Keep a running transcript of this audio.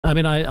I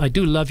mean, I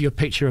do love your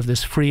picture of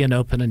this free and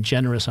open and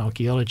generous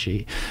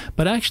archaeology,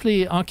 but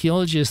actually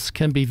archaeologists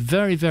can be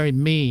very, very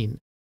mean.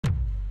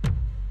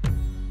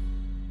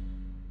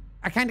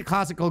 A kind of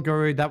classical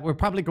guru that we're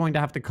probably going to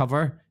have to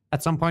cover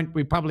at some point,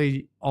 we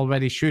probably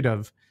already should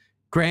have,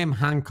 Graham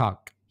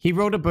Hancock. He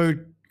wrote a book,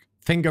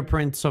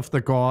 Fingerprints of the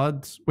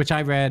Gods, which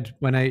I read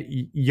when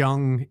a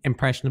young,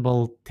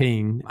 impressionable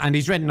teen. And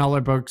he's written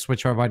other books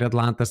which are about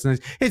Atlantis. And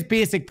his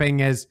basic thing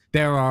is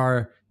there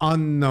are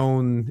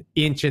unknown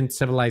ancient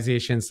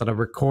civilizations that are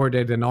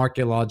recorded in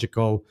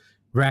archaeological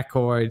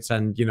records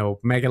and, you know,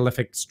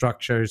 megalithic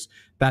structures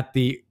that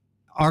the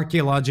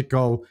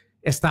archaeological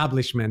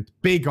establishment,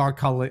 big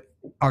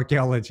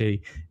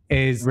archaeology,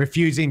 is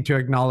refusing to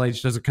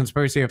acknowledge. There's a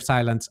conspiracy of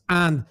silence.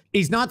 And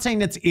he's not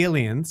saying it's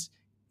aliens.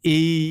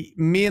 He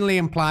mainly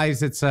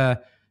implies it's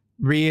a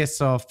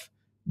race of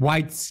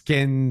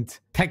white-skinned,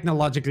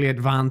 technologically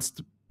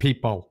advanced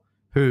people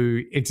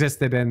who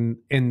existed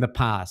in the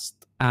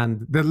past.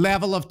 And the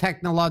level of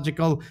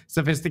technological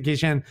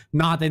sophistication,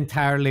 not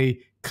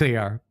entirely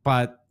clear,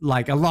 but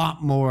like a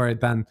lot more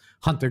than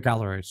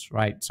hunter-gatherers,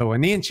 right? So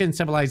an ancient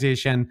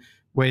civilization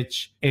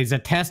which is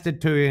attested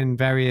to in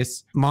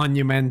various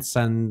monuments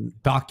and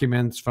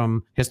documents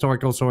from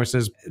historical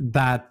sources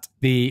that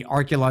the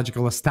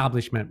archaeological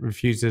establishment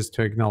refuses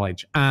to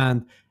acknowledge.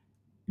 And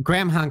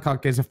Graham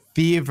Hancock is a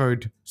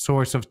favored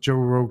source of Joe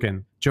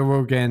Rogan. Joe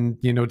Rogan,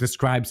 you know,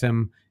 describes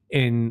him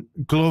in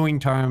glowing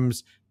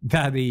terms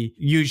that he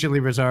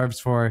usually reserves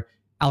for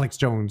Alex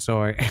Jones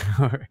or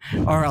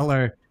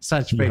other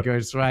such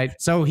figures, right?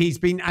 So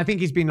I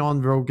think he's been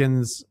on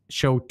Rogan's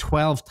show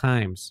 12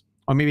 times.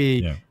 Or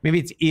maybe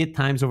it's 8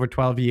 times over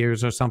 12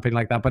 years or something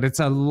like that. But it's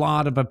a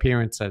lot of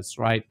appearances,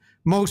 right?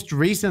 Most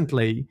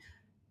recently,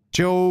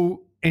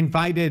 Joe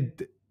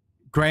invited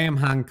Graham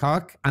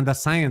Hancock and a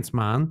science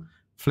man,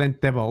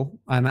 Flint Dibble,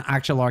 an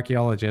actual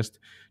archaeologist,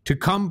 to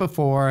come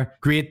before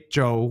Great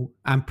Joe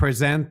and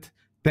present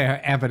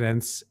their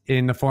evidence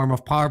in the form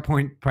of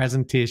PowerPoint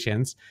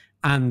presentations.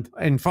 And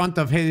in front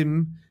of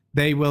him,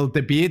 they will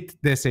debate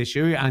this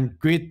issue, and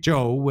Great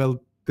Joe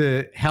will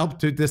help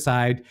to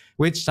decide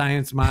which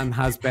science man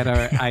has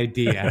better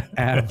idea.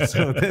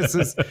 So this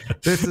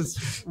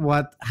is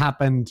what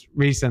happened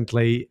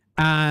recently.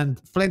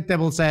 And Flint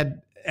Dibble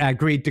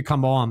agreed to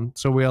come on.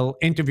 So we'll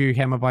interview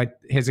him about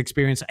his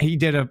experience. He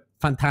did a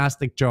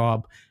fantastic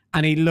job,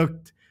 and he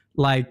looked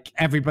like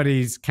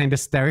everybody's kind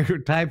of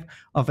stereotype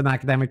of an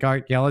academic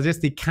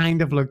archaeologist. He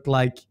kind of looked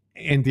like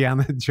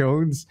Indiana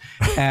Jones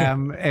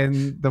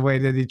in the way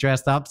that he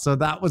dressed up. So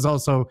that was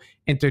also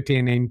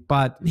entertaining.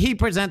 But he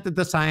presented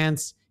the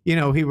science. You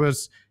know, he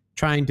was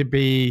trying to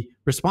be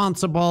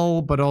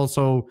responsible, but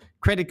also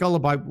critical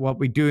about what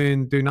we do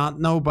and do not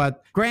know.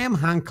 But Graham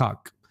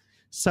Hancock,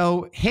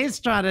 so his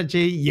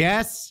strategy,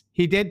 yes,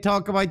 he did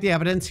talk about the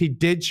evidence. He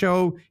did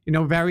show, you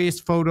know,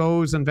 various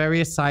photos and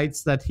various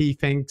sites that he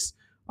thinks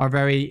are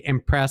very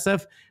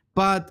impressive.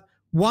 But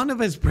one of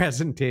his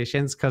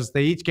presentations, because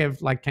they each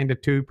give like kind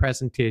of 2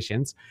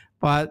 presentations,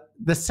 but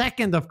the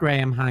second of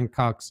Graham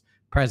Hancock's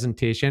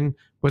presentation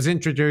was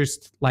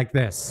introduced like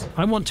this.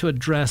 I want to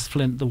address,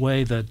 Flint, the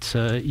way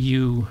that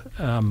you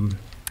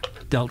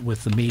dealt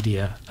with the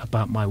media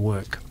about my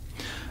work.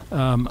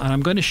 And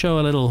I'm going to show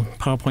a little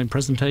PowerPoint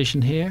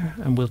presentation here,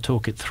 and we'll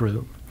talk it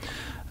through.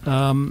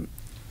 Well,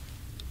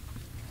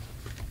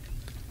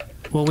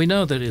 we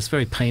know that it's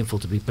very painful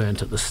to be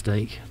burnt at the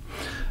stake.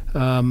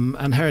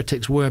 And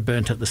heretics were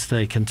burnt at the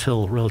stake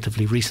until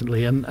relatively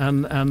recently.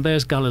 And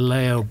there's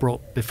Galileo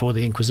brought before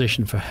the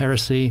Inquisition for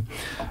heresy.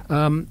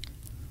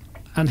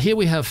 And here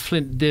we have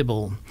Flint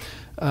Dibble,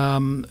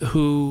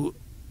 who,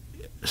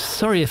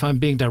 sorry if I'm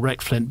being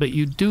direct, Flint, but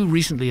you do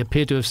recently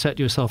appear to have set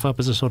yourself up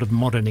as a sort of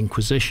modern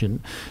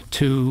Inquisition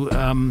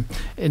to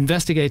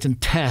investigate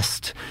and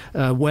test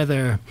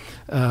whether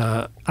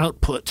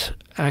output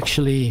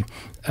actually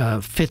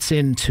fits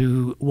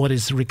into what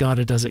is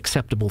regarded as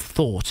acceptable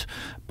thought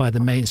by the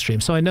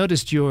mainstream. So I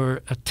noticed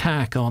your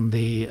attack on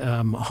the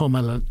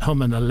Homo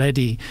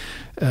naledi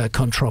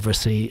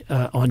controversy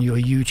on your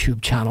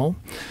YouTube channel,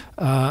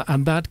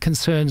 and that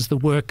concerns the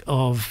work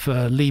of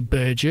Lee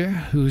Berger,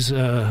 who's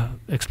an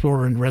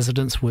explorer in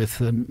residence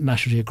with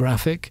National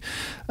Geographic.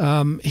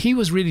 He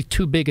was really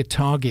too big a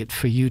target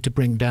for you to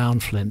bring down,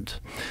 Flint.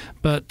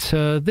 But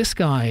this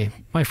guy,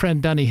 my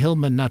friend Danny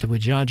Hillman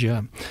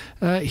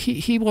Natawijaja,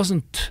 he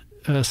wasn't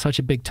such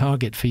a big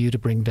target for you to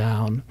bring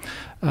down.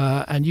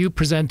 And you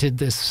presented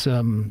this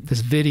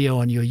video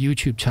on your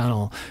YouTube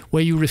channel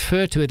where you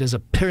refer to it as a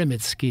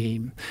pyramid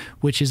scheme,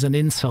 which is an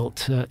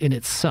insult in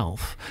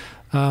itself.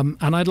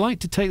 And I'd like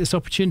to take this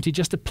opportunity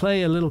just to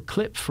play a little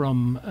clip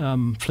from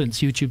Flint's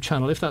YouTube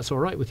channel, if that's all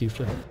right with you,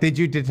 Flint. Did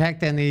you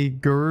detect any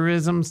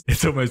guruisms?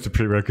 It's almost a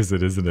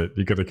prerequisite, isn't it?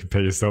 You've got to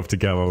compare yourself to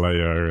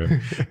Galileo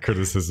and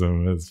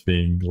criticism as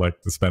being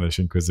like the Spanish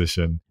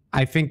Inquisition.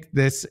 I think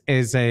this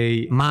is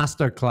a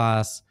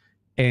masterclass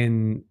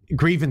in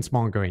grievance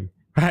mongering.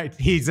 right?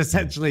 He's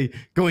essentially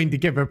going to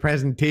give a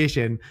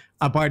presentation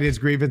about his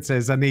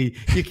grievances, and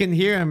you can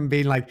hear him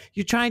being like,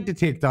 "You tried to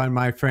take down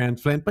my friend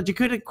Flint, but you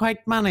couldn't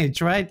quite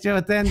manage, right?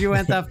 Then you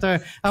went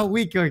after a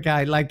weaker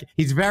guy." Like,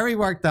 he's very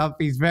worked up,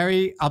 he's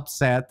very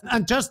upset.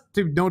 And just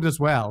to note as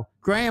well,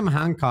 Graham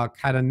Hancock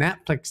had a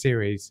Netflix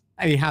series.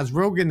 He has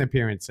Rogan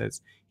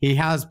appearances. He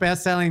has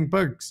best-selling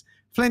books.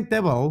 Flint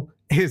Dibble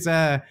is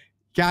a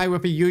guy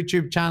with a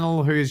YouTube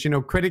channel who is,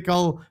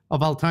 critical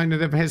of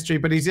alternative history,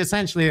 but he's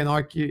essentially an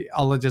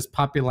archaeologist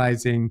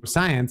popularizing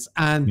science.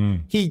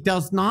 And he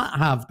does not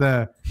have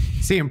the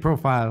same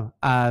profile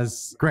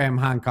as Graham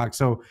Hancock.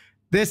 So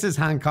this is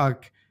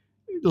Hancock,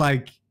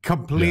 like,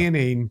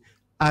 complaining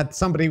at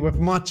somebody with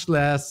much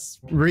less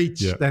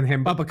reach than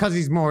him. But because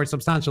he's more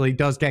substantial, he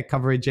does get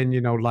coverage in,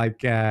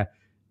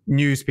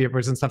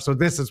 newspapers and stuff. So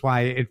this is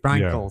why it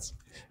rankles.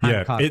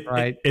 Hancock,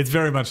 right? It's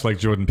very much like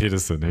Jordan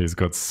Peterson. He's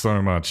got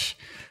so much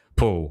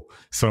pull,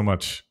 so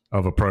much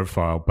of a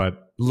profile,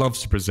 but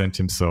loves to present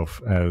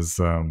himself as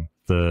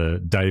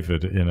the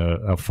David in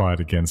a fight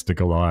against a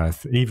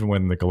Goliath, even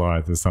when the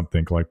Goliath is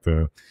something like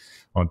the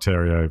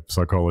Ontario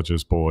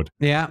Psychologist Board.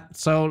 Yeah,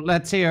 so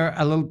let's hear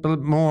a little bit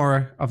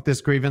more of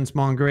this grievance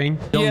mongering.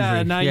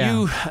 Yeah, now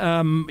you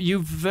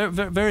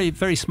very,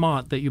 very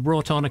smart that you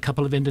brought on a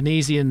couple of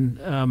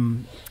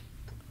Indonesian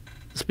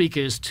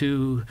speakers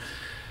to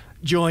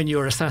join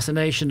your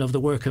assassination of the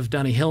work of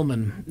Danny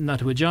Hillman,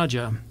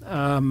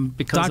 Natuajaja,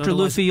 because Dr.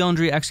 Luffy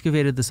Yondri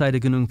excavated the site of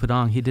Gunung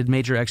Padang. He did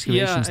major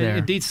excavations there.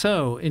 Indeed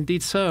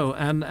so,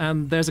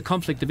 and there's a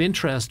conflict of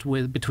interest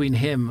between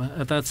him.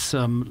 That's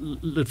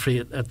Lutfi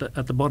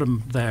at the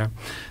bottom there.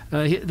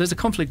 There's a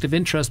conflict of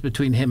interest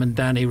between him and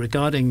Danny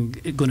regarding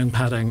Gunung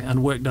Padang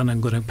and work done on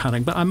Gunung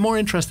Padang. But I'm more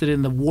interested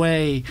in the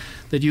way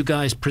that you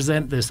guys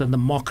present this and the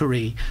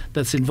mockery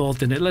that's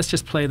involved in it. Let's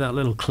just play that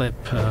little clip.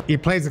 He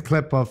plays a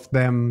clip of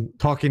them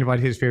talking about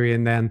his theory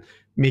and then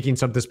making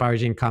some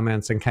disparaging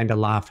comments and kind of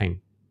laughing.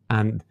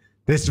 And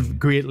this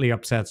greatly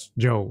upsets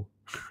Joe,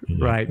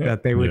 right?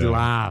 That they would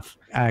laugh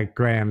at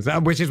Graham's,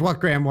 which is what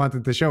Graham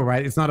wanted to show,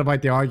 right? It's not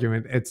about the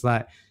argument. It's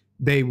that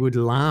they would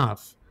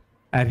laugh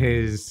at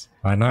his...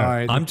 I know.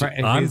 I'm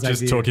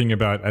just talking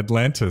about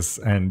Atlantis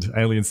and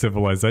alien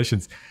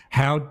civilizations.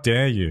 How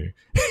dare you?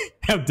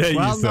 How dare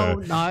you, sir? Well,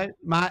 no,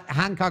 Matt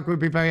Hancock would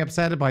be very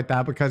upset about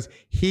that because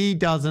he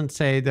doesn't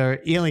say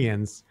they're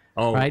aliens.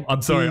 Oh, right?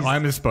 I'm sorry. I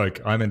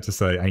misspoke. I meant to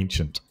say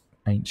ancient.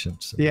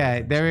 Ancient.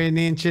 Yeah, they're an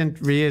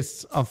ancient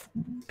race of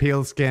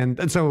pale-skinned.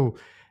 And so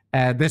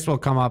this will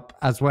come up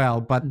as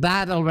well. But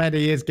that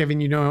already is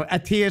giving, a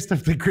taste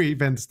of the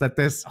grievance that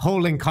this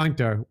whole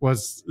encounter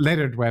was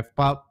littered with.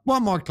 But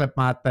one more clip,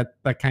 Matt,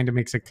 that kind of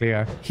makes it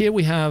clear. Here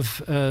we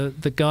have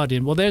The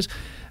Guardian. Well, there's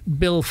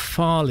Bill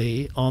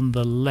Farley on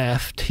the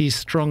left. He's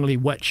strongly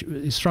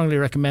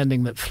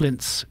recommending that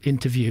Flint's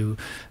interview,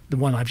 the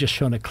one I've just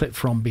shown a clip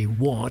from, be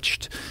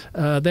watched.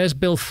 There's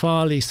Bill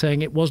Farley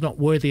saying it was not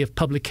worthy of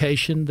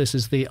publication. This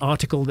is the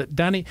article that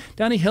Danny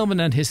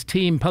Hillman and his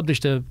team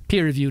published, a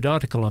peer-reviewed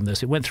article on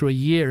this. It went through a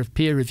year of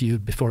peer review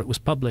before it was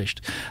published,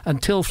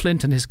 until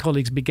Flint and his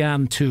colleagues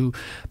began to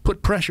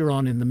put pressure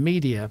on in the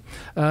media.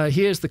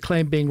 Here's the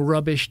claim being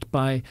rubbished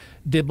by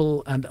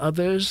Dibble and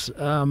others.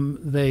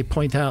 They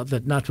point out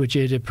that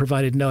Natuajaja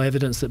provided no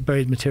evidence that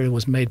buried material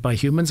was made by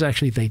humans.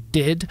 Actually, they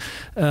did.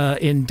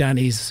 In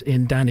Danny's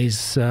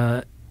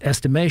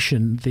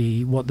estimation,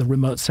 what the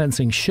remote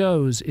sensing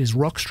shows is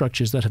rock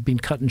structures that have been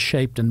cut and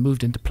shaped and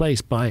moved into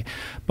place by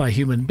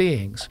human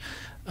beings.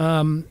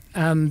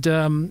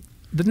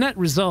 The net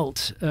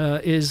result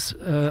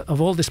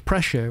of all this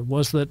pressure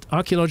was that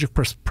Archaeological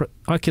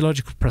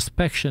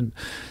Prospection,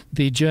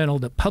 the journal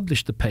that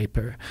published the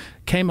paper,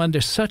 came under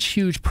such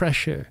huge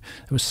pressure.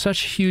 There was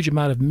such a huge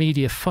amount of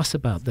media fuss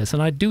about this.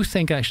 And I do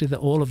think actually that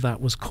all of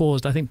that was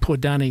caused. I think poor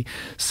Danny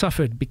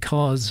suffered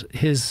because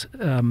his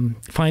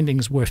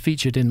findings were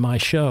featured in my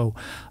show.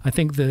 I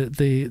think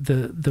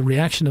the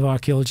reaction of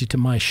archaeology to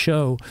my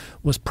show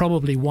was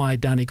probably why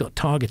Danny got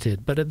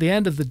targeted. But at the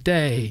end of the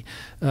day,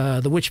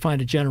 the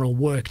Witchfinder General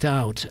worked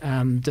out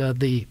and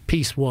the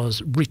piece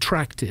was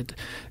retracted,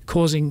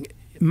 causing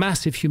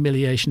massive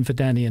humiliation for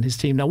Danny and his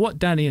team. Now, what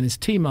Danny and his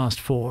team asked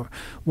for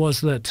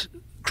was that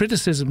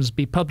criticisms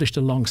be published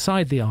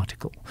alongside the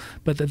article,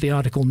 but that the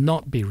article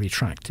not be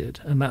retracted.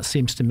 And that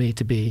seems to me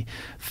to be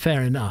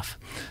fair enough.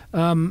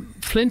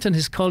 Flint and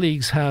his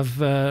colleagues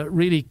have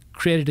really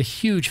created a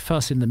huge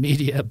fuss in the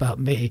media about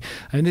me.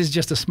 I mean, this is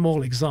just a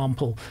small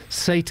example.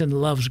 Satan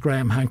loves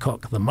Graham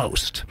Hancock the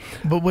most.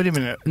 But wait a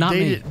minute. Not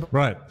me.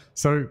 Right.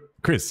 So,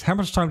 Chris, how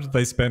much time did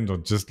they spend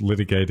on just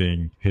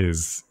litigating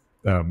his...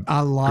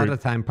 a lot of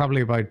time,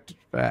 probably about,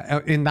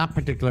 in that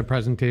particular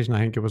presentation, I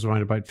think it was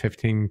around about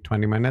 15,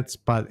 20 minutes,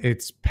 but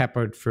it's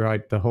peppered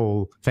throughout the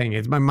whole thing.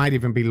 It might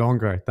even be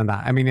longer than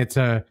that. I mean, it's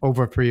a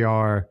over 3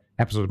 hour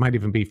episodes. It might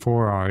even be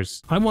 4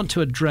 hours. I want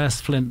to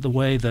address, Flint, the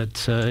way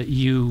that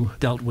you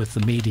dealt with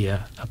the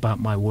media about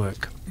my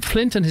work.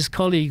 Flint and his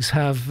colleagues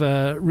have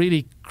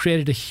really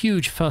created a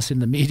huge fuss in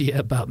the media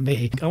about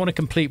me. I want to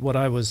complete what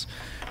I was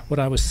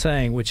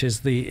saying, which is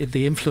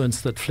the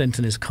influence that Flint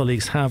and his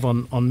colleagues have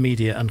on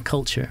media and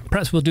culture.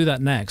 Perhaps we'll do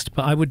that next,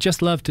 but I would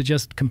just love to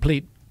just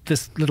complete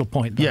this little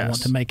point that I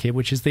want to make here,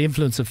 which is the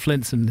influence of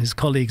Flint and his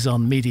colleagues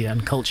on media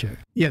and culture.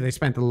 Yeah, they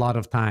spent a lot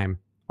of time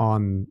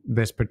on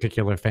this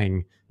particular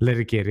thing,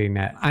 litigating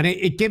it. And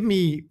it gave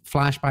me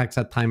flashbacks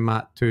at time,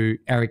 Matt, to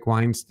Eric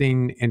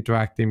Weinstein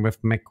interacting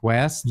with Mick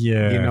West,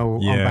 on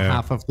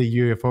behalf of the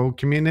UFO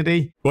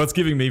community. Well, it's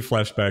giving me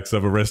flashbacks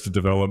of Arrested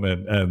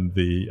Development and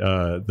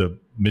the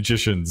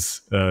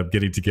magicians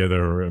getting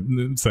together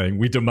and saying,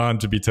 "We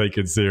demand to be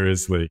taken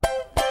seriously."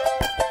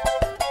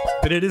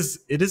 But it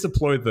is a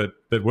ploy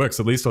that works,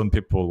 at least on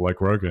people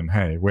like Rogan,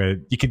 hey, where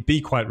you can be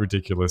quite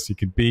ridiculous, you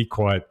can be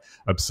quite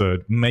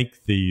absurd,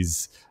 make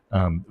these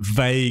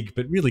vague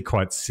but really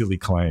quite silly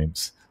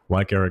claims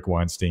like Eric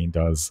Weinstein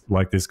does,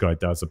 like this guy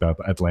does about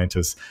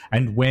Atlantis.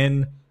 And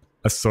when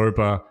a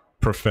sober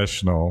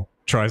professional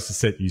tries to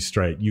set you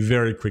straight, you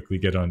very quickly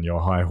get on your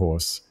high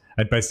horse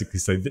and basically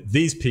say,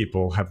 these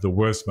people have the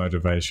worst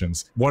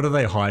motivations. What are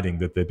they hiding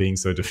that they're being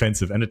so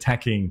defensive and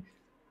attacking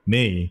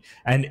me?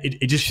 And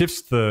it just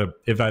shifts the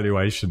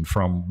evaluation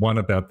from one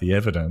about the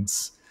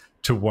evidence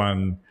to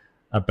one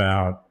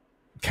about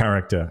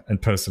character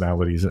and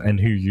personalities and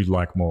who you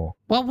like more.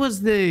 What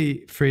was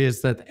the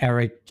phrase that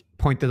Eric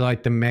pointed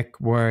out to Mick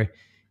where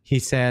he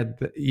said,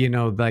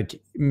 like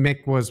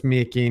Mick was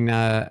making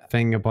a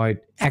thing about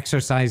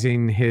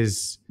exercising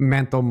his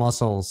mental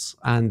muscles,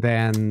 and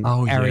then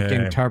Eric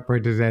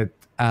interpreted it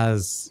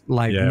as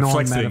like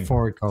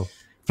non-metaphorical.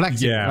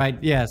 Flexing, right?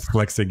 Yes.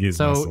 Flexing his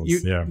muscles,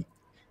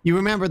 You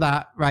remember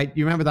that, right?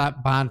 You remember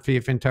that bad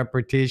faith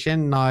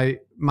interpretation? Now,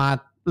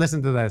 Matt,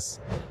 listen to this.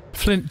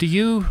 Flint, do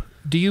you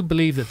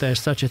believe that there's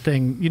such a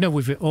thing?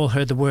 We've all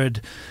heard the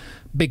word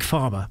big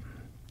pharma.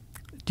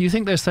 Do you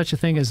think there's such a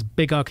thing as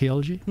big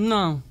archaeology?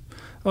 No.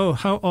 Oh,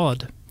 how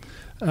odd.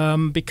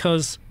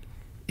 Because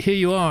here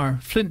you are,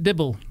 Flint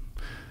Dibble,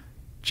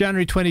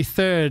 January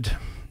 23rd,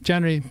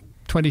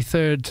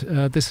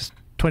 this is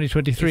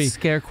 2023. It's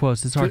scare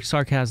quotes, it's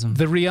sarcasm.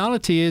 The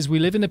reality is we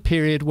live in a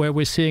period where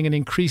we're seeing an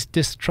increased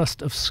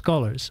distrust of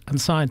scholars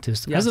and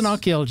scientists. Yes. As an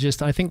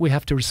archaeologist, I think we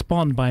have to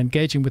respond by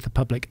engaging with the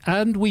public,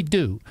 and we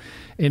do.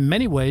 In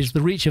many ways,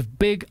 the reach of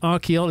big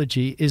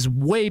archaeology is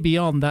way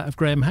beyond that of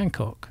Graham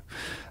Hancock.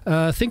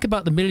 Think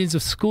about the millions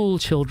of school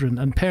children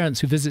and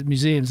parents who visit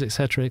museums,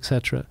 etc.,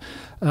 etc.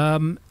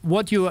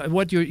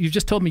 You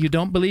just told me you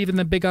don't believe in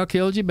the big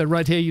archaeology, but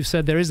right here you've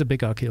said there is a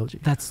big archaeology.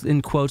 That's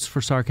in quotes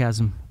for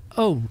sarcasm.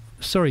 Oh,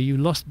 sorry, you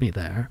lost me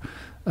there.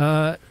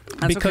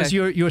 Because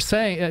okay. you're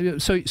saying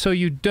so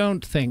you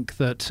don't think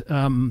that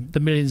the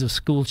millions of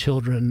school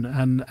children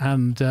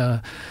and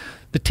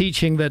the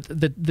teaching that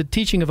the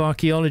teaching of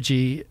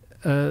archaeology,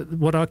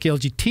 what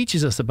archaeology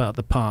teaches us about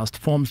the past,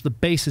 forms the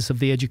basis of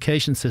the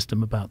education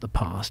system about the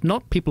past.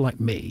 Not people like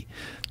me,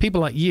 people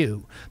like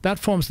you. That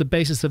forms the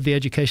basis of the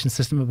education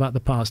system about the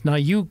past. Now,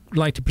 you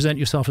like to present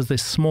yourself as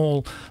this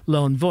small,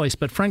 lone voice,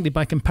 but frankly,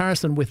 by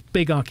comparison with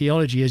big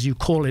archaeology, as you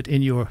call it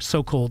in your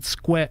so-called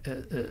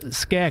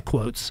scare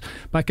quotes,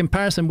 by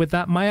comparison with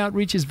that, my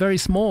outreach is very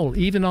small,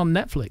 even on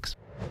Netflix.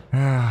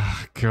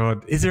 Ah,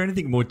 God. Is there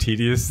anything more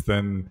tedious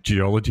than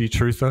geology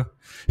truther?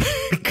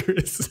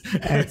 Chris?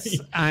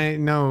 I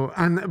know.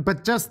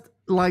 But just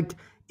like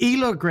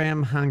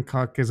Graham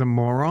Hancock is a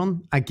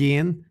moron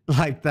again.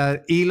 Like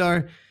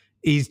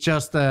he's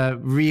just a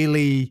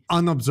really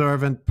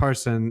unobservant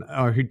person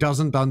or who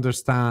doesn't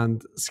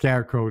understand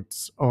scare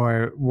quotes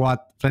or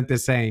what Flint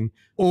is saying,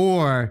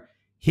 or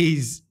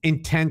he's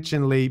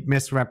intentionally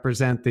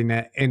misrepresenting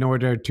it in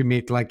order to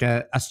make like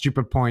a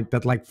stupid point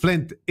that like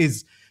Flint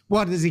is...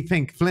 What does he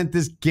think? Flint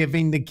is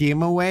giving the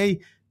game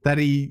away that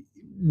he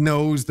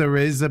knows there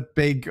is a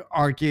big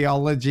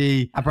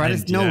archaeology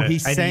apparatus? No,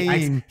 he's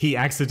saying... He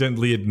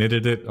accidentally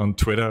admitted it on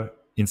Twitter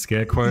in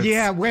scare quotes.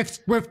 Yeah,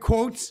 with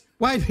quotes.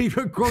 Why did he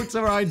put quotes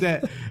around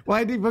it?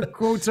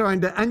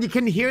 And you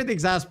can hear the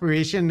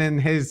exasperation in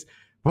his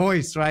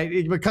voice,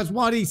 right? Because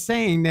what he's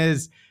saying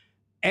is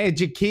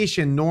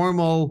education,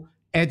 normal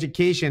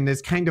education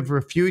is kind of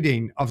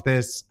refuting of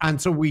this.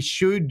 And so we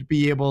should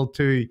be able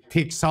to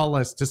take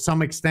solace to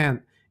some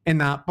extent in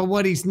that. But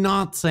what he's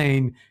not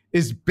saying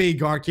is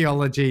big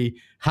archaeology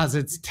has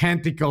its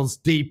tentacles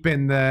deep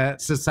in the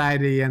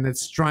society and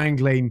it's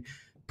strangling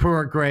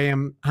poor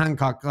Graham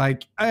Hancock.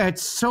 Like,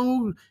 it's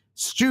so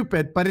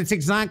stupid, but it's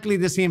exactly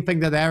the same thing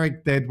that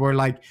Eric did, where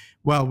like,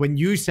 well, when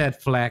you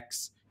said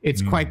flex,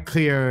 it's quite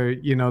clear,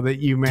 that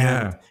you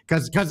meant,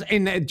 because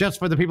just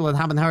for the people that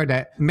haven't heard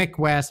it, Mick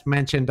West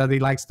mentioned that he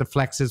likes to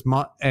flex his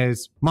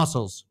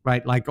muscles,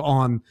 right? Like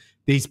on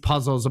these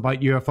puzzles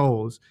about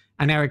UFOs.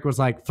 And Eric was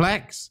like,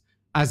 flex,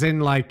 as in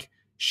like,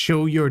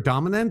 show your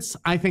dominance.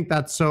 I think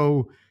that's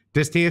so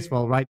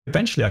distasteful, right?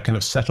 Eventually I kind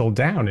of settled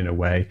down in a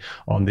way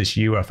on this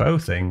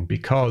UFO thing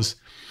because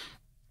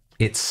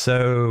it's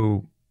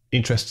so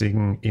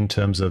interesting in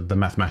terms of the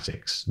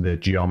mathematics, the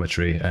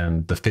geometry,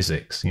 and the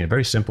physics.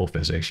 Very simple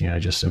physics.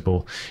 Just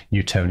simple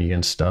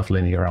Newtonian stuff,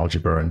 linear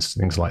algebra, and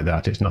things like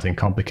that. It's nothing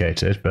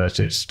complicated, but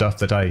it's stuff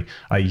that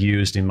I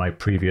used in my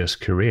previous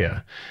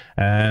career,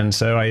 and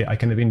so I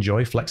kind of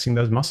enjoy flexing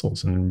those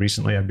muscles. And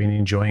recently, I've been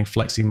enjoying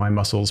flexing my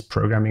muscles,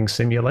 programming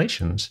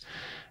simulations,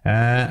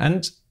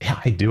 and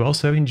I do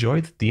also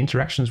enjoy the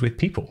interactions with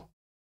people.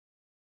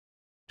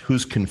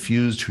 Who's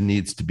confused? Who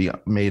needs to be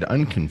made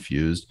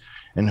unconfused?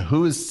 And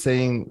who is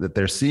saying that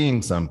they're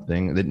seeing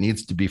something that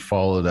needs to be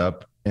followed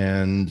up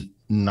and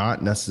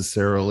not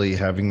necessarily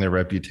having their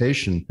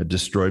reputation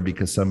destroyed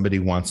because somebody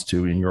wants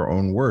to, in your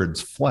own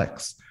words,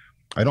 flex.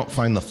 I don't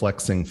find the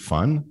flexing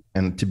fun.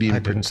 And to be, I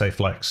didn't say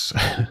flex.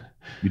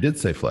 You did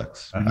say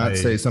flex. You did not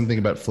say something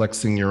about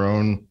flexing your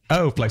own.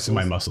 Oh, flexing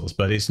my muscles,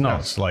 but it's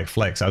not like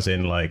flex as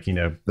in like,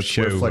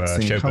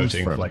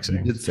 showboating flexing.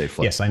 You did say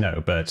flex. Yes, I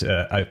know, but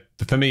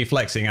for me,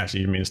 flexing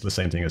actually means the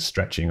same thing as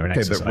stretching or an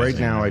exercise. Okay, but right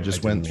now I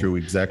just went through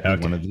exactly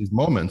one of these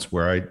moments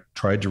where I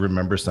tried to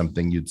remember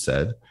something you'd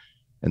said,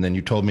 and then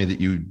you told me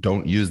that you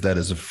don't use that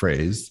as a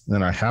phrase. And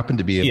then I happened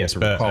to be able to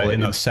recall it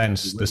in that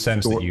sense, the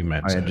sense that you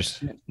meant. I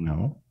understand.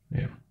 No.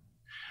 Yeah.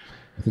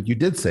 I think you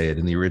did say it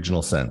in the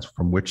original sense,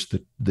 from which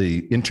the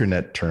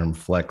internet term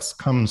flex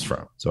comes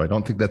from. So I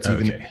don't think that's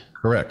even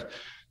correct.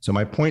 So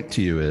my point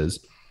to you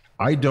is,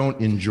 I don't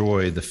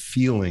enjoy the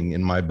feeling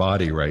in my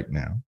body right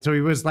now. So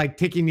he was like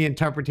taking the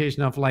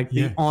interpretation of like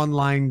the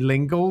online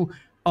lingo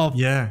of,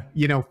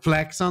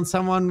 flex on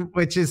someone,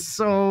 which is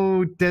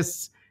so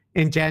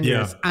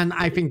disingenuous. Yeah. And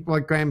I think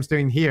what Graham's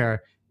doing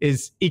here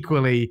is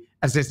equally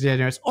as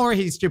disingenuous, or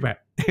he's stupid.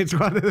 It's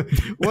one of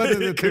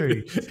the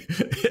two.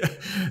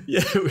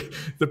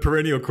 The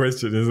perennial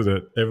question, isn't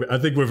it? I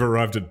think we've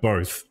arrived at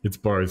both. It's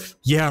both.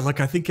 Yeah, like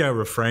I think our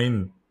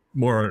refrain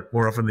more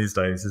often these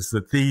days is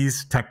that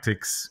these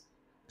tactics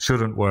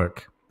shouldn't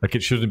work. Like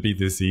it shouldn't be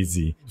this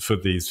easy for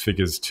these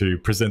figures to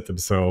present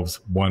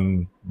themselves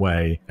one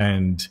way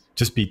and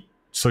just be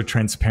so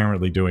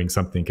transparently doing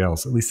something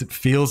else. At least it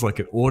feels like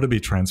it ought to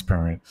be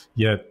transparent,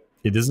 yet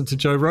it isn't to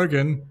Joe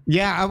Rogan.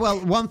 Yeah, well,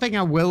 one thing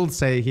I will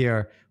say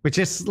here, which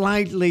is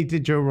slightly to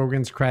Joe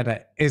Rogan's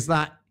credit, is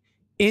that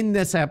in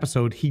this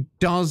episode, he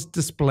does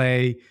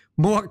display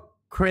more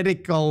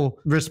critical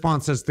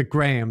responses to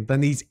Graham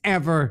than he's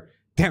ever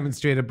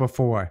demonstrated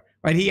before.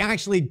 Right? He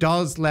actually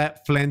does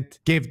let Flint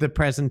give the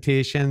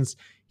presentations.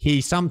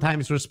 He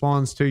sometimes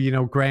responds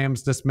to,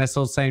 Graham's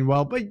dismissal, saying,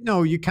 well, but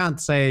no, you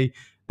can't say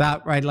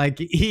that, right? Like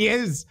he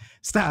is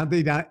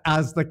standing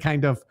as the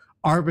kind of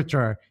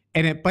arbiter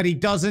in it, but he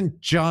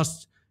doesn't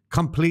just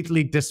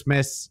completely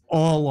dismiss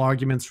all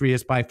arguments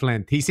raised by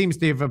Flint. He seems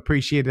to have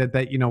appreciated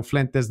that,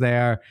 Flint is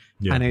there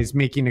and is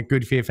making a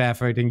good faith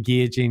effort,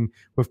 engaging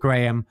with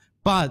Graham.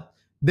 But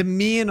the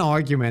main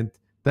argument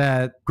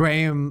that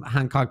Graham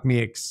Hancock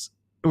makes,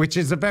 which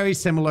is a very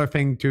similar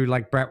thing to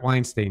like Brett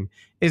Weinstein,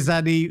 is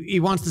that he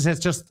wants to say it's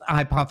just a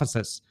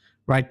hypothesis,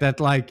 right? That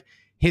like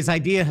his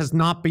idea has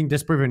not been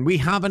disproven. We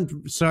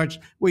haven't searched,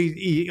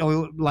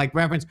 like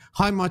reference,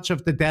 how much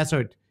of the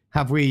desert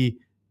have we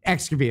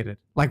excavated?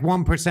 Like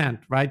 1%,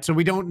 right? So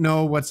we don't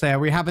know what's there.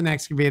 We haven't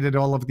excavated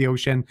all of the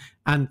ocean.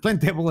 And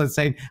Flint Dibble is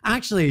saying,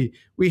 actually,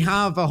 we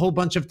have a whole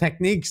bunch of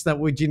techniques that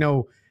would,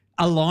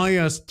 allow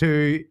us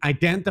to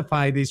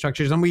identify these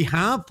structures. And we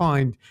have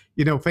found,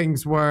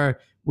 things where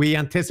we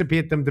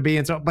anticipate them to be,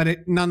 and so,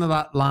 but none of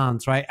that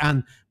lands, right?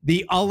 And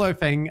the other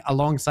thing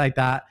alongside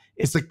that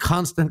is a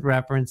constant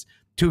reference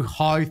to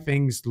how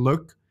things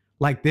look.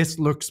 Like this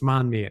looks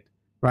man-made.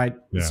 Right.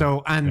 Yeah,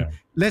 so,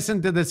 listen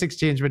to this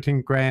exchange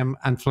between Graham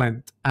and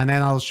Flint, and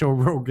then I'll show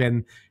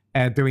Rogan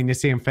doing the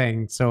same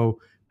thing. So,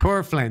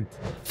 poor Flint.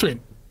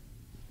 Flint,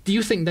 do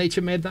you think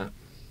nature made that?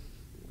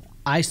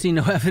 I see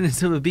no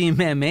evidence of it being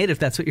man-made, if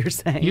that's what you're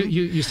saying.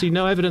 You see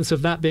no evidence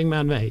of that being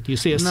man-made. You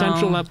see a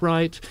central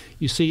upright.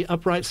 You see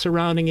uprights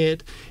surrounding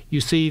it.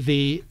 You see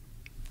the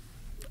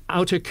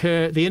outer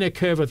curve, the inner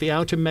curve of the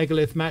outer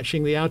megalith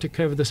matching the outer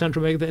curve of the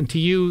central megalith, and to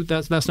you,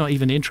 that's not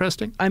even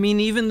interesting? I mean,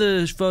 even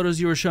the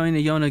photos you were showing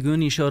of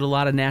Yonaguni showed a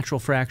lot of natural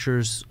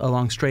fractures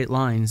along straight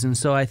lines, and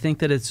so I think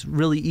that it's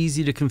really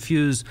easy to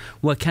confuse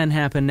what can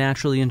happen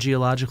naturally and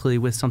geologically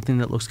with something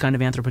that looks kind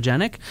of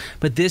anthropogenic,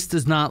 but this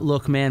does not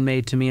look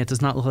man-made to me. It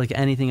does not look like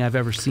anything I've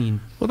ever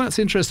seen. Well, that's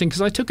interesting,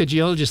 because I took a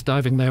geologist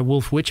diving there,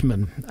 Wolf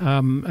Wichman.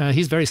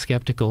 He's very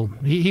skeptical.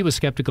 He was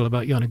skeptical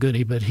about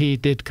Yonaguni, but he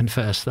did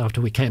confess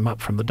after we came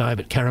up from the dive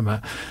at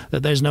Kerema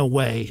that there's no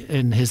way,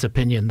 in his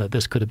opinion, that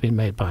this could have been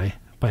made by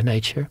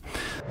nature.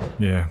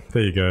 Yeah,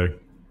 there you go.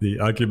 The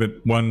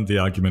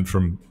argument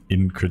from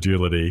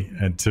incredulity,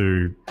 and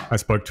two, I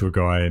spoke to a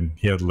guy and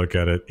he had a look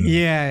at it.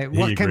 Yeah,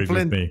 what can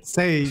Flint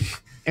say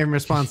in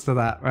response to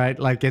that, right?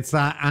 Like it's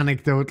that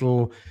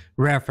anecdotal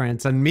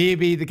reference, and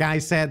maybe the guy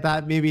said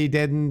that, maybe he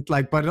didn't,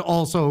 like, but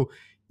also,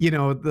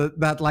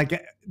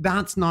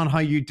 that's not how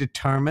you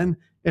determine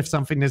if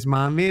something is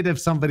man-made. If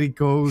somebody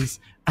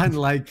goes and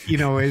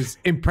is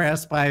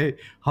impressed by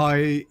how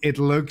it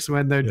looks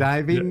when they're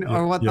diving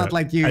or whatnot,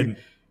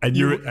 And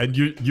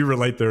you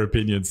relate their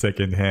opinion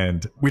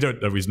secondhand. We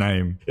don't know his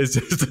name. It's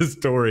just a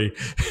story,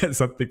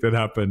 something that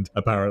happened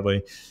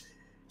apparently.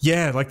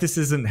 Yeah, like this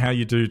isn't how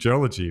you do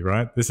geology,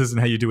 right? This isn't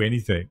how you do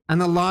anything.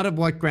 And a lot of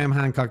what Graham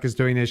Hancock is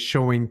doing is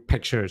showing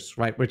pictures,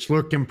 right, which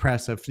look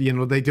impressive. You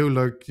know, they do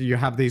look, you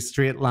have these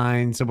straight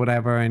lines or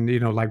whatever, and, you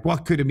know, like,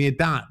 what could have made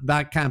that?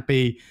 That can't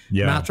be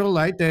natural,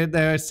 right?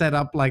 They're set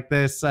up like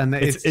this, and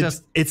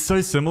it's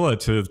so similar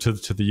to the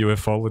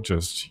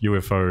ufologists,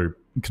 UFO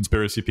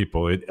conspiracy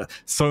people.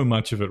 So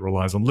much of it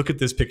relies on, look at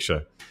this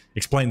picture,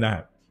 explain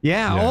that.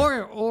 Yeah,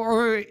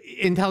 or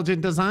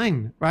intelligent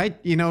design, right?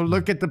 You know,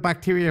 look at the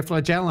bacteria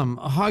flagellum.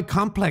 How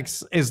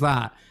complex is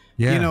that?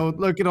 Yeah. You know,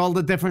 look at all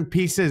the different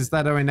pieces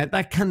that are in it.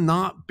 That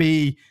cannot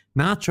be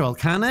natural,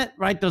 can it?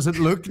 Right? Does it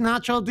look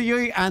natural to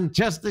you? And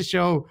just to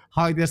show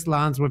how this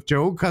lands with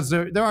Joe, because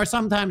there are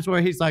some times where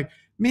he's like,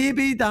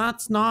 maybe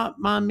that's not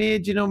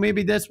man-made, you know,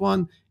 maybe this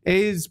one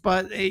is.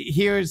 But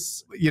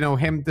here's, you know,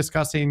 him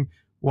discussing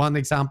one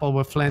example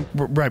with Flint.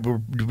 Right,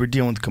 we're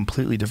dealing with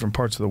completely different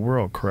parts of the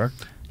world, correct?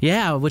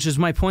 Yeah, which is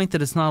my point,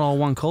 that it's not all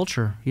one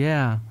culture.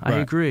 Yeah, I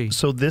agree.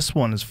 So this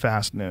one is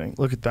fascinating.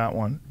 Look at that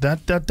one.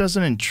 That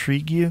doesn't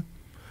intrigue you?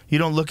 You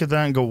don't look at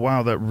that and go,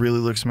 wow, that really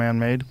looks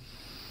man-made?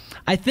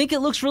 I think it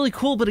looks really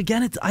cool, but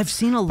again, I've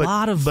seen a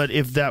lot of... But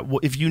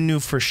if you knew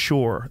for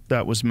sure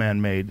that was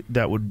man-made,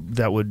 wouldn't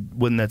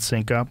that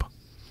sync up?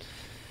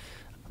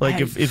 Like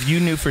if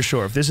you knew for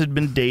sure, if this had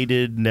been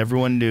dated and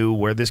everyone knew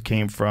where this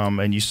came from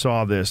and you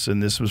saw this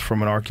and this was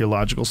from an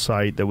archaeological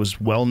site that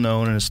was well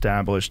known and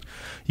established,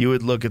 you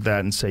would look at that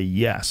and say,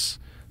 yes,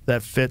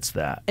 that fits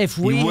that.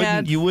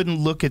 You wouldn't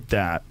look at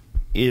that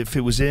if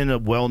it was in a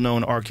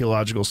well-known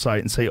archaeological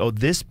site and say, oh,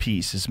 this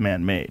piece is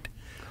man-made.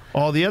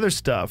 All the other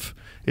stuff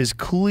is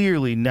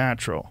clearly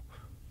natural.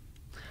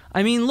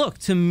 I mean, look,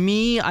 to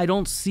me, I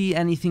don't see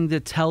anything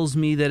that tells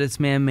me that it's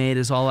man-made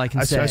is all I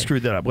can say. I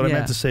screwed that up. What I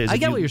meant to say is I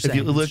get what you're saying.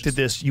 If you looked at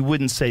this, you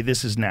wouldn't say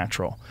this is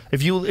natural.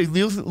 If you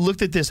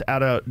looked at this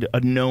at a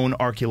known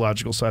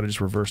archaeological site, I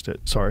just reversed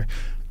it, sorry.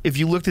 If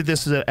you looked at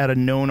this at a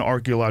known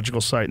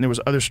archaeological site and there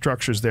was other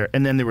structures there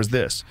and then there was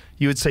this,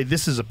 you would say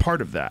this is a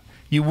part of that.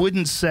 You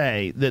wouldn't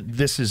say that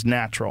this is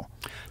natural.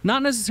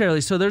 Not necessarily.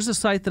 So there's a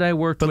site that I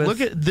worked with. But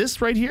look at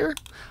this right here.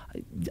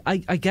 I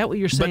get what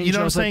you're saying. But you know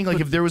what I'm saying?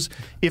 Like if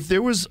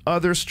there was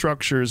other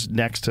structures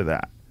next to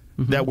that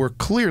that were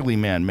clearly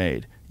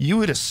man-made, you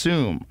would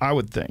assume, I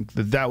would think,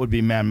 that would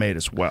be man-made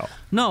as well.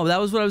 No, that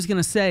was what I was going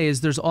to say,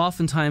 is there's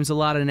oftentimes a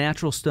lot of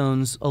natural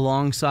stones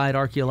alongside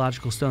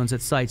archaeological stones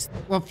at sites.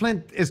 What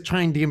Flint is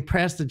trying to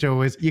impress to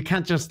Joe is you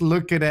can't just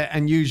look at it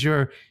and use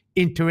your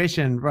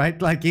intuition,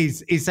 right? Like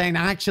he's saying,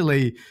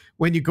 actually,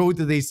 when you go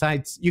to these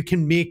sites, you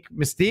can make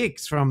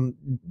mistakes from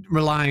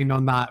relying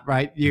on that,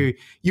 right?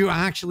 You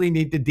actually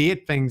need to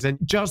date things, and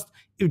just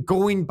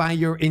going by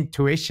your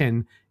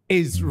intuition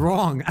is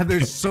wrong. And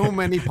there's so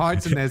many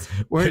parts in this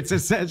where it's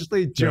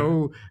essentially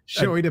Joe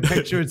showing a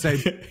picture and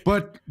saying,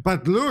 but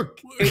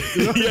look,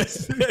 it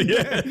looks,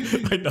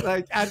 I know.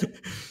 Like, and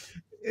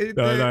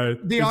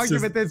the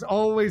argument is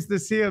always the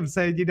same,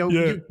 saying, you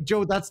know,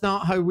 Joe, that's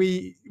not how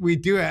we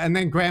do it. And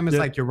then Graham is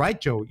like, you're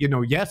right, Joe. You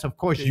know, yes, of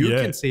course you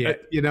can see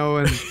it, you know,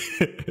 and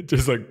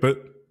just like,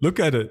 but look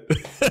at it.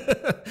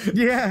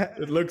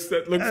 It looks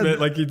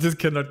like you just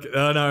cannot.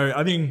 Oh no,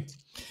 I mean,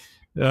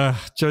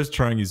 Joe's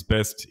trying his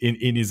best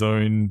in his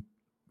own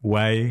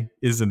way,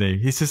 isn't he?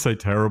 He's just so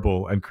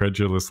terrible and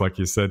credulous, like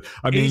you said.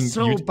 I mean, he's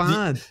so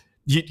bad.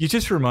 You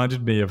just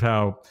reminded me of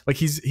how, like,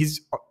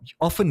 he's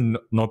often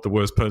not the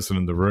worst person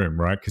in the room,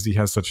 right? Because he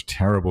has such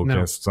terrible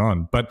guests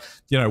on. But,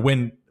 you know,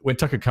 when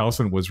Tucker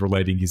Carlson was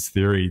relating his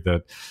theory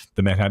that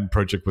the Manhattan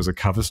Project was a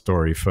cover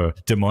story for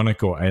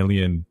demonic or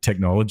alien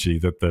technology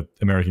that the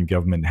American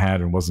government had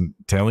and wasn't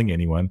telling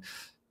anyone,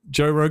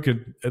 Joe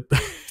Rogan,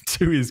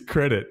 to his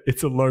credit,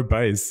 it's a low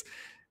base,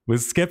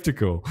 was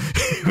skeptical.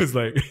 He was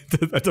like,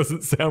 that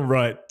doesn't sound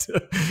right.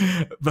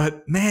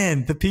 But,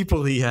 man, the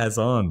people he has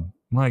on,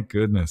 my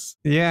goodness.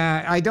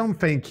 Yeah, I don't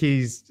think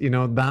he's, you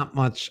know, that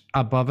much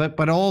above it.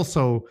 But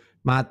also,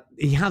 Matt,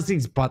 he has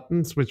these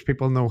buttons which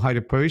people know how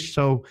to push.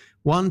 So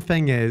one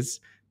thing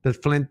is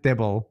that Flint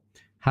Dibble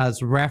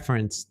has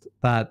referenced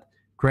that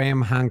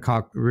Graham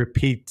Hancock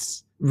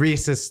repeats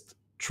racist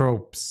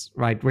tropes,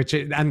 right?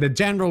 And the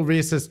general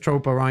racist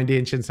trope around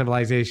ancient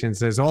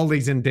civilizations is all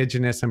these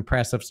indigenous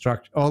impressive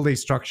all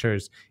these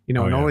structures, you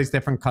know, in all these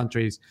different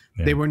countries.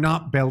 They were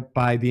not built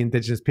by the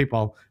indigenous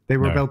people. They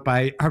were built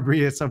by a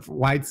race of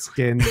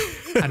white-skinned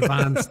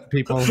advanced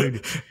people who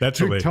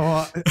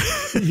taught.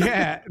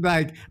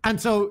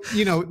 And so,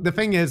 you know, the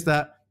thing is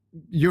that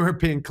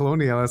European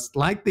colonialists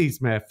like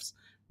these myths,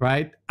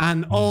 right?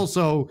 And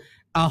also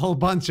a whole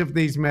bunch of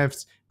these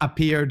myths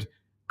appeared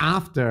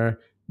after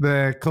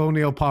the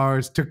colonial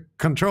powers took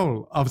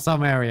control of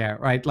some area,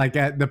 right? Like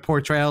the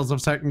portrayals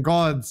of certain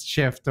gods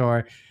shift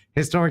or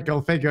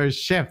historical figures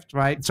shift,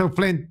 right? So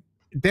Flint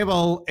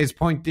Dibble is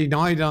pointing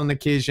out on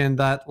occasion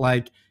that,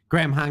 like,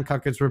 Graham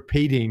Hancock is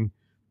repeating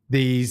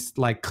these,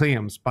 like,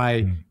 claims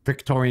by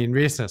Victorian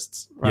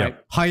racists, right?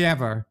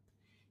 However,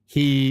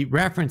 he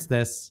referenced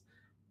this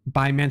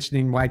by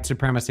mentioning white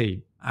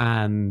supremacy.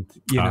 And,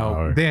 you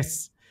know,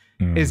 this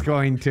is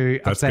going to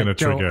upset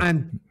Joe. Trigger.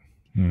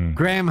 And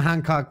Graham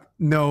Hancock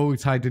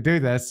knows how to do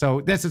this.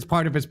 So this is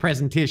part of his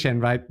presentation,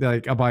 right?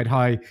 Like about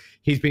how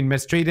he's been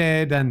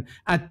mistreated. And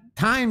at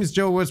times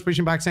Joe was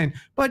pushing back saying,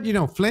 but, you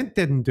know, Flint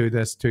didn't do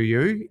this to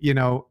you, you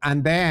know,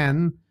 and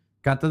then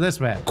got to this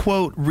bit.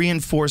 Quote,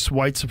 reinforce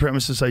white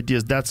supremacist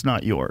ideas. That's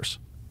not yours.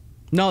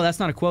 No, that's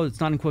not a quote. It's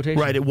not in quotation.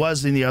 Right. It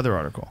was in the other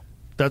article.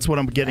 That's what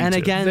I'm getting and to.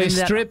 Again, they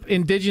strip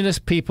indigenous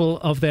people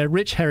of their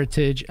rich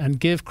heritage and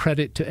give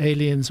credit to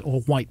aliens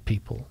or white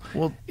people.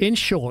 Well, in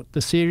short,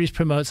 the series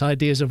promotes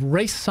ideas of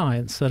race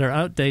science that are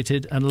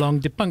outdated and long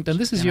debunked. And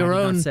this is your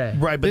own.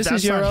 Right, but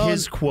that's not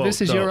his quote.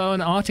 This is your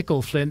own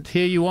article, Flint.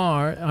 Here you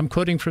are. I'm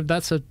quoting from.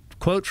 That's a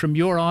quote from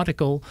your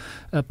article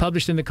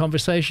published in The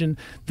Conversation.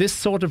 This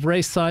sort of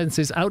race science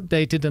is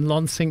outdated and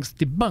long since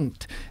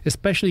debunked,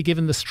 especially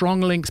given the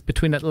strong links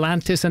between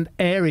Atlantis and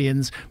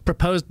Aryans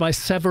proposed by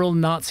several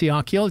Nazi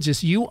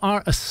archaeologists. You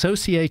are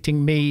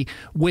associating me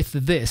with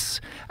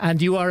this,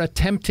 and you are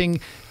attempting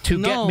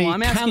to get me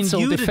I'm asking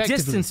you to effectively.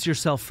 Distance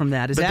yourself from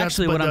that. Is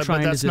actually what I'm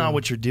trying to do. But that's not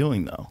what you're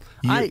doing, though.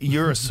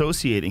 You're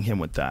associating him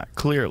with that,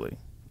 clearly.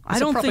 I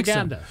don't think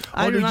so.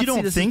 You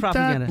don't think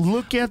that?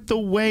 Look at the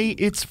way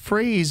it's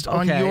phrased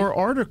on your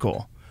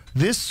article.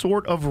 This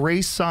sort of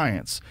race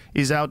science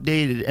is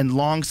outdated and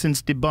long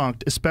since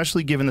debunked,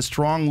 especially given the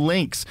strong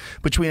links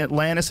between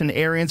Atlantis and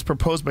Aryans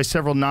proposed by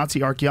several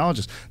Nazi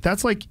archaeologists.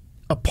 That's like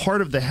a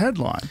part of the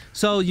headline.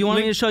 So you want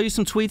me to show you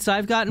some tweets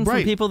I've gotten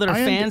from people that are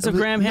fans of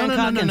Graham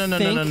Hancock?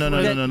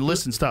 No.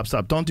 Listen, stop.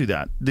 Don't do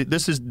that.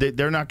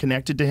 They're not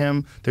connected to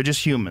him. They're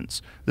just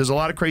humans. There's a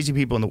lot of crazy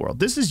people in the world.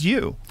 This is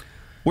you.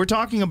 We're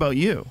talking about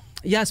you.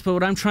 Yes, but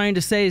what I'm trying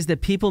to say is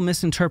that people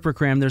misinterpret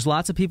Graham. There's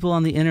lots of people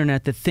on the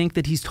internet that think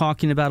that he's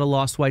talking about a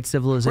lost white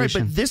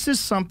civilization. Right, but this is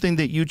something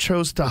that you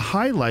chose to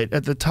highlight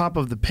at the top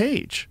of the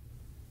page.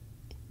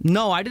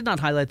 No, I did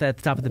not highlight that at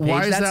the top of the page.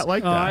 Why is that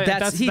like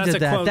that? He did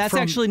that. That's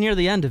actually near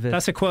the end of it.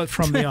 That's a quote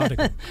from the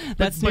article.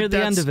 That's near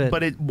the end of it.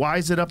 But why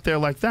is it up there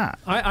like that?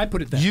 I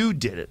put it there. You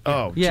did it.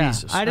 Oh, yeah,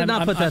 Jesus. I did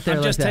not put that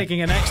there like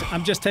that.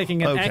 I'm just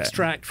taking an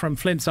extract from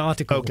Flint's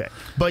article. Okay,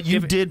 but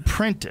you did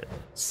print it.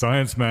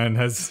 Science man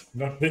has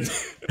not been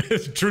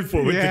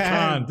truthful with the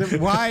Khan.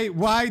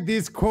 Why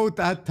this quote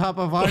at top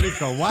of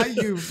article? Why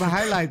you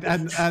highlight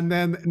and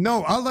then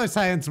no, other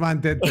science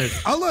man did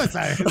this. Other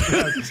science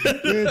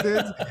man did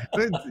this.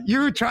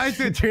 You tried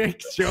to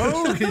trick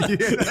Joe.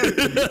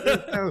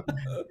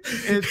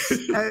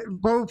 It's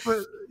both.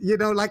 You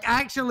know, like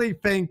actually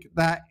think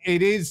that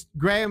it is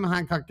Graham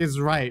Hancock is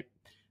right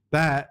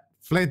that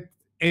Flint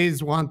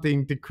is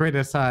wanting to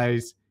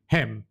criticize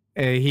him.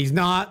 He's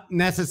not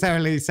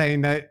necessarily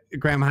saying that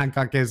Graham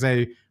Hancock is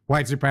a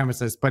white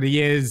supremacist, but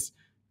he is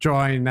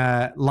drawing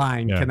a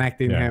line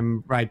connecting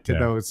him right to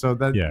those. So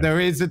that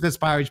there is a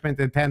disparagement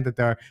intended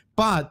there.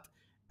 But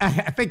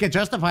I think a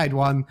justified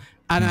one.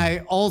 And I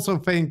also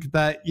think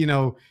that, you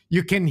know,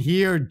 you can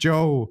hear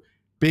Joe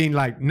being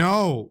like,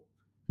 no,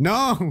 you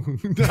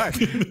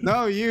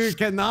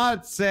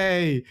cannot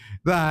say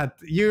that.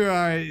 You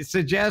are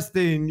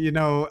suggesting, you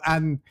know,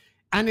 and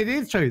it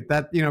is true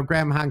that, you know,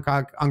 Graham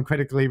Hancock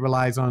uncritically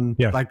relies on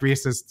like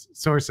racist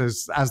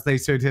sources as they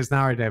suit his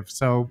narrative.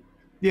 So,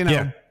 you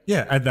know.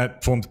 Yeah, and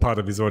that formed part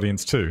of his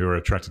audience too, who are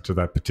attracted to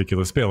that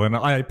particular spiel. And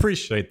I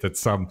appreciate that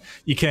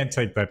you can't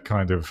take that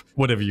kind of,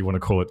 whatever you want to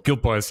call it,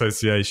 guilt by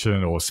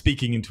association or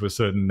speaking into a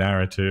certain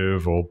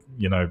narrative or,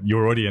 you know,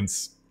 your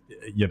audience,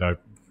 you know,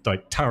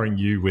 like tarring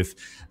you with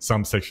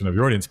some section of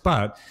your audience.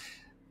 But,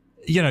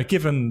 you know,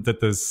 given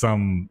that there's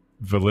some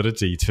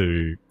validity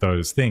to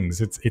those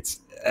things,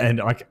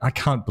 and I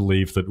can't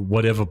believe that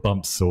whatever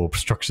bumps or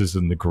structures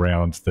in the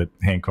ground that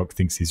Hancock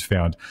thinks he's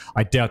found,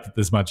 I doubt that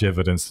there's much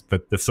evidence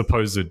that the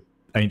supposed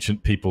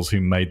ancient peoples who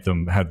made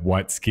them had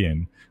white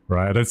skin,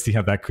 right? I don't see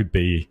how that could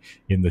be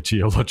in the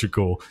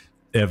geological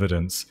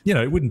evidence. You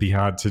know, it wouldn't be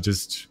hard to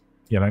just,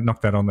 you know, knock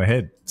that on the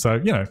head. So,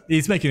 you know,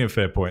 he's making a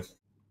fair point.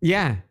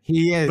 Yeah,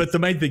 he is. But the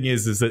main thing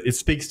is that it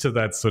speaks to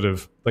that sort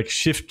of like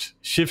shift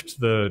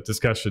the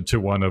discussion to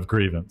one of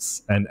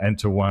grievance and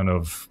to one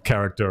of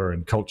character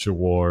and culture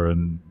war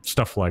and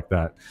stuff like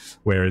that.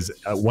 Whereas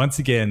once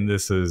again,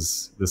 this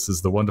is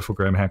the wonderful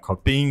Graham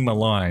Hancock being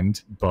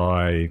maligned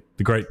by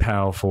the great,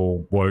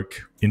 powerful,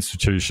 woke,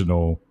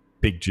 institutional,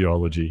 big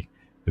geology.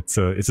 It's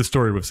a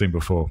story we've seen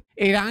before.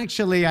 It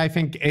actually, I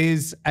think,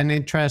 is an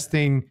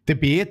interesting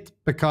debate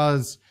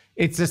because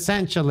it's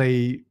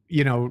essentially,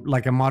 you know,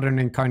 like a modern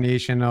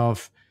incarnation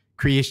of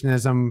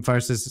creationism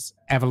versus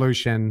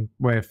evolution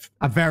with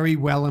a very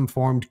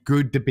well-informed,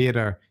 good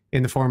debater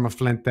in the form of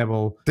Flint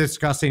Dibble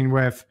discussing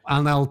with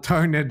an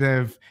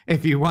alternative,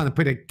 if you want to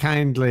put it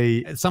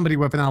kindly, somebody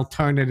with an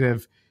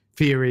alternative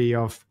theory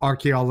of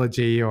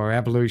archaeology or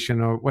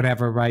evolution or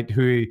whatever, right,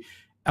 who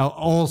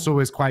also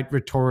is quite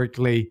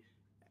rhetorically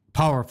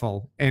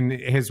powerful in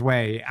his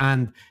way.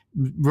 And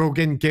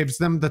Rogan gives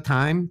them the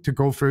time to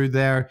go through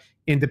their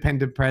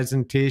independent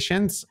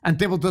presentations, and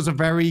Dibble does a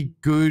very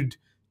good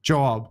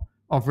job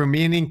of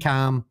remaining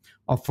calm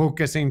of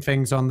focusing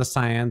things on the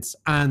science.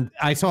 And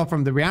I saw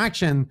from the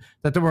reaction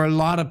that there were a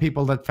lot of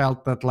people that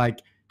felt that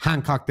like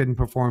Hancock didn't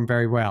perform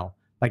very well.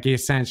 Like he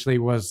essentially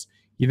was,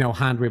 you know,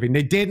 hand-waving.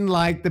 They didn't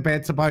like the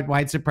bits about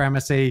white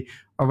supremacy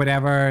or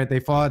whatever. They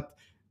thought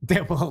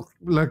Dibble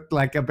looked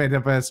like a bit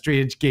of a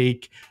strange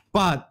geek,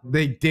 but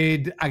they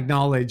did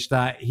acknowledge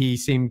that he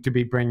seemed to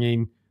be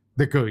bringing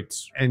the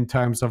goods in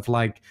terms of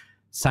like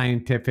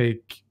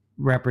scientific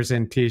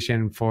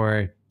representation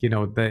for, you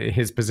know,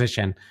 his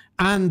position.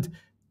 And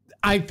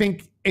I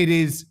think it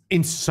is,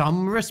 in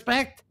some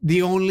respect,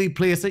 the only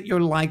place that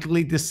you're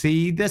likely to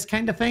see this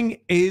kind of thing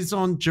is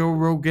on Joe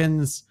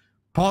Rogan's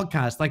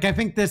podcast. Like, I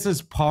think this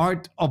is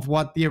part of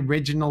what the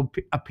original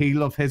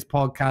appeal of his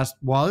podcast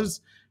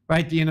was,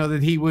 right? You know,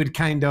 that he would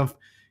kind of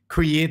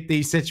create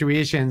these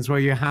situations where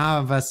you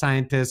have a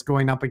scientist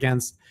going up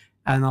against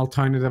an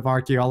alternative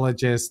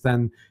archaeologist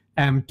and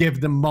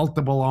give them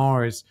multiple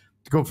hours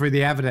to go through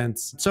the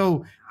evidence.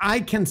 So I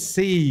can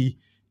see,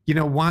 you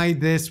know, why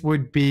this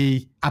would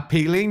be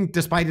appealing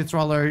despite its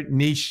rather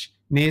niche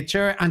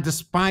nature and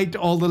despite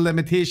all the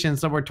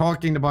limitations that we're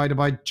talking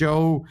about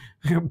Joe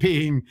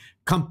being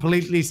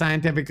completely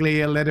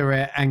scientifically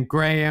illiterate and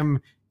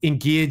Graham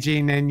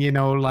engaging in, you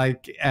know,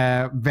 like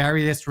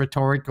various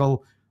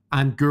rhetorical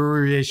and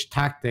guru-ish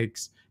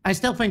tactics. I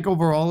still think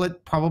overall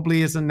it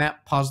probably is a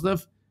net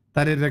positive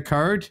that it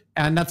occurred.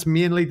 And that's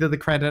mainly to the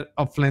credit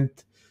of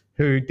Flint,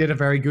 who did a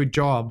very good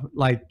job.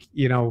 Like,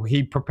 you know,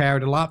 he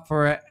prepared a lot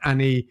for it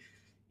and he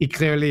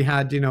clearly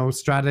had, you know,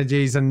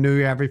 strategies and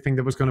knew everything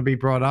that was going to be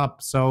brought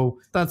up. So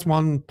that's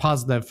one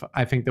positive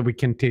I think that we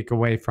can take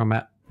away from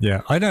it.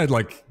 Yeah, I know,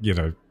 like, you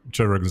know,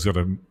 Joe Rogan's got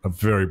a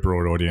very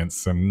broad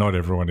audience and not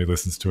everyone who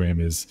listens to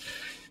him is,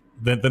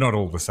 they're not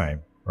all the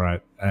same,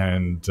 right?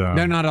 And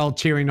they're not all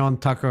cheering on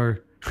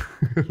Tucker.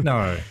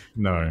 No.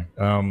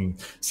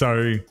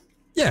 So,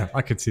 yeah,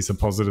 I could see some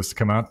positives to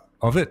come out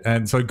of it.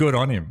 And so good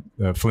on him,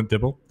 Flint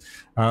Dibble.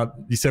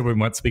 You said we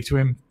might speak to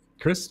him,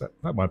 Chris.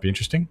 That might be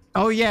interesting.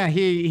 Oh, yeah.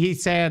 He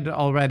said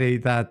already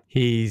that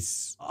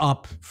he's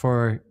up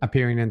for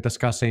appearing and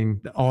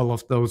discussing all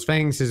of those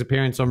things. His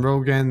appearance on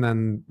Rogan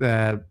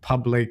and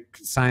public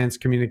science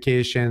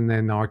communication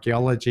and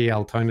archaeology,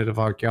 alternative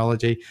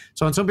archaeology.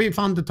 So it'll be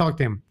fun to talk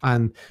to him,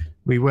 and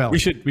we will. We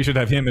should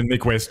have him and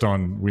Mick West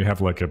on. We have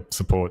like a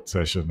support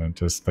session and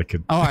just they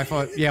could. Oh, I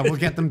thought, yeah, we'll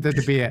get them to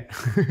debate.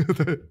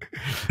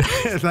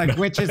 It's like,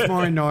 which is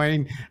more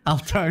annoying,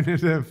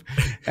 alternative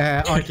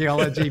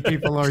archaeology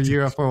people or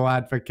UFO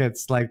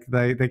advocates? Like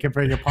they can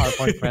bring a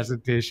PowerPoint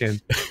presentation.